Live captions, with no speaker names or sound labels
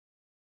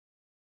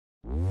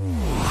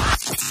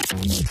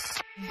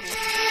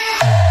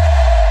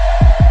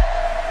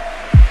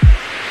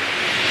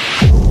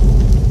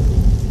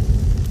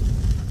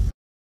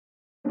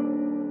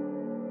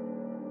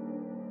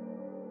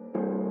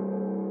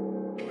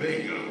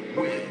Baby,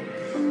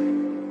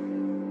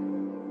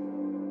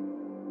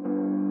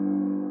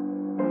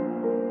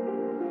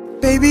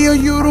 are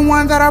you the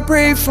one that I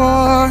prayed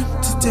for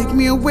to take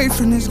me away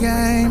from this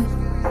game?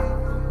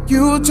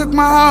 You took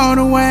my heart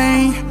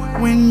away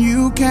when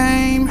you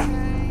came.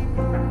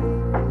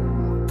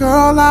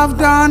 Girl, I've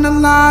done a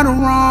lot of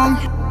wrong.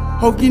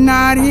 Hope you're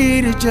not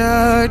here to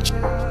judge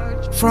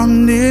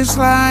from this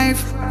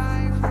life.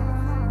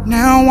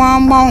 Now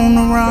I'm on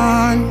the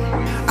run.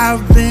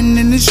 I've been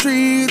in the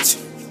streets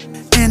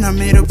and I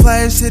made a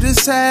pledge to the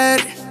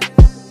set,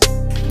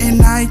 and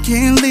I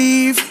can't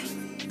leave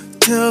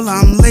till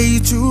I'm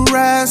laid to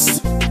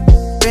rest.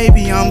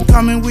 Baby, I'm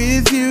coming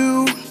with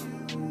you,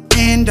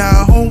 and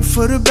I hope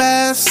for the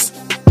best.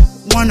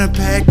 Wanna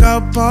pack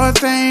up our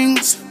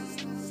things,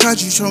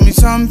 cause you showed me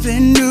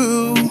something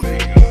new.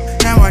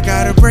 Now I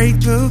gotta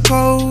break the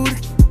code,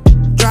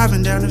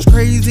 driving down this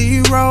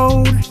crazy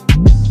road.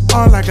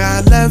 All I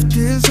got left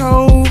is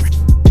hope.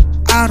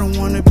 I don't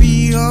wanna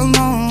be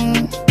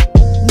alone.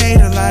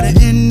 Made a lot of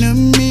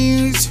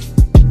enemies,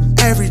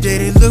 every day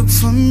they look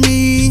for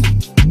me.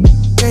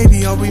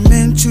 Baby, are we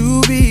meant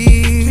to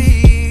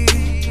be?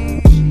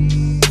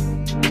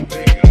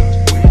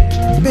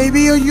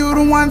 Baby, are you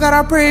the one that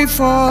I prayed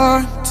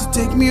for to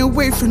take me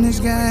away from this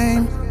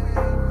game?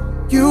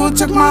 You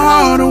took my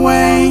heart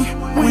away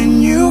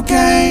when you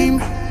came.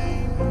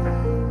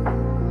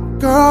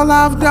 Girl,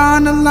 I've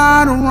done a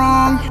lot of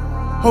wrong.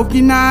 Hope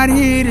you're not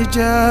here to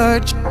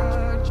judge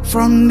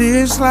from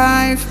this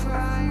life.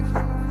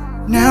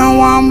 Now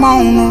I'm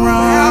on the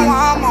run.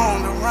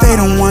 They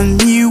don't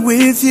want me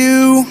with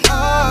you,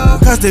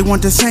 cause they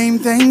want the same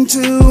thing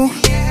too.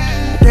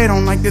 They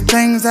don't like the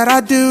things that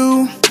I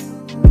do,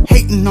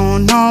 hating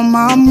on all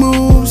my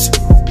moves,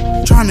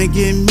 trying to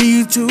get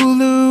me to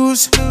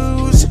lose.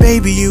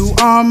 Baby, you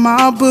are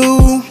my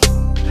boo,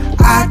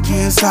 I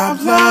can't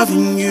stop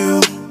loving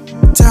you.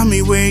 Tell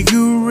me where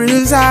you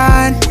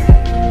reside.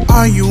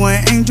 Are you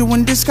an angel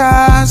in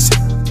disguise?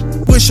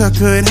 Wish I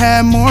could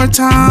have more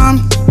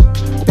time.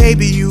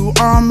 Baby, you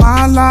are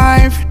my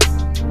life.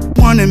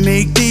 Wanna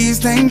make these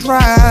things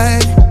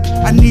right.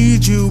 I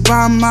need you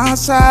by my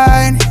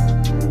side.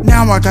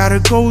 Now I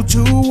gotta go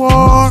to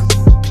war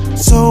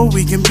so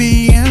we can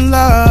be in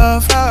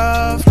love.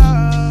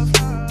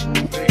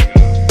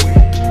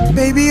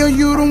 Baby, are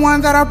you the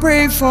one that I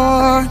prayed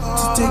for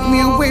to take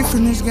me away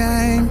from this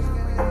game?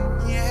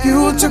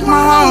 You took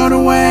my heart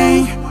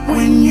away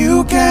when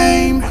you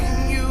came.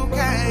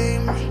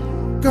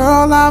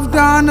 Girl, I've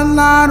done a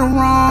lot of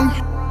wrong.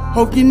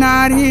 Hope you're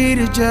not here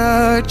to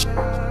judge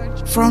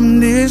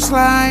from this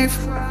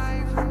life.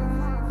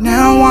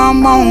 Now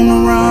I'm on the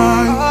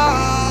run.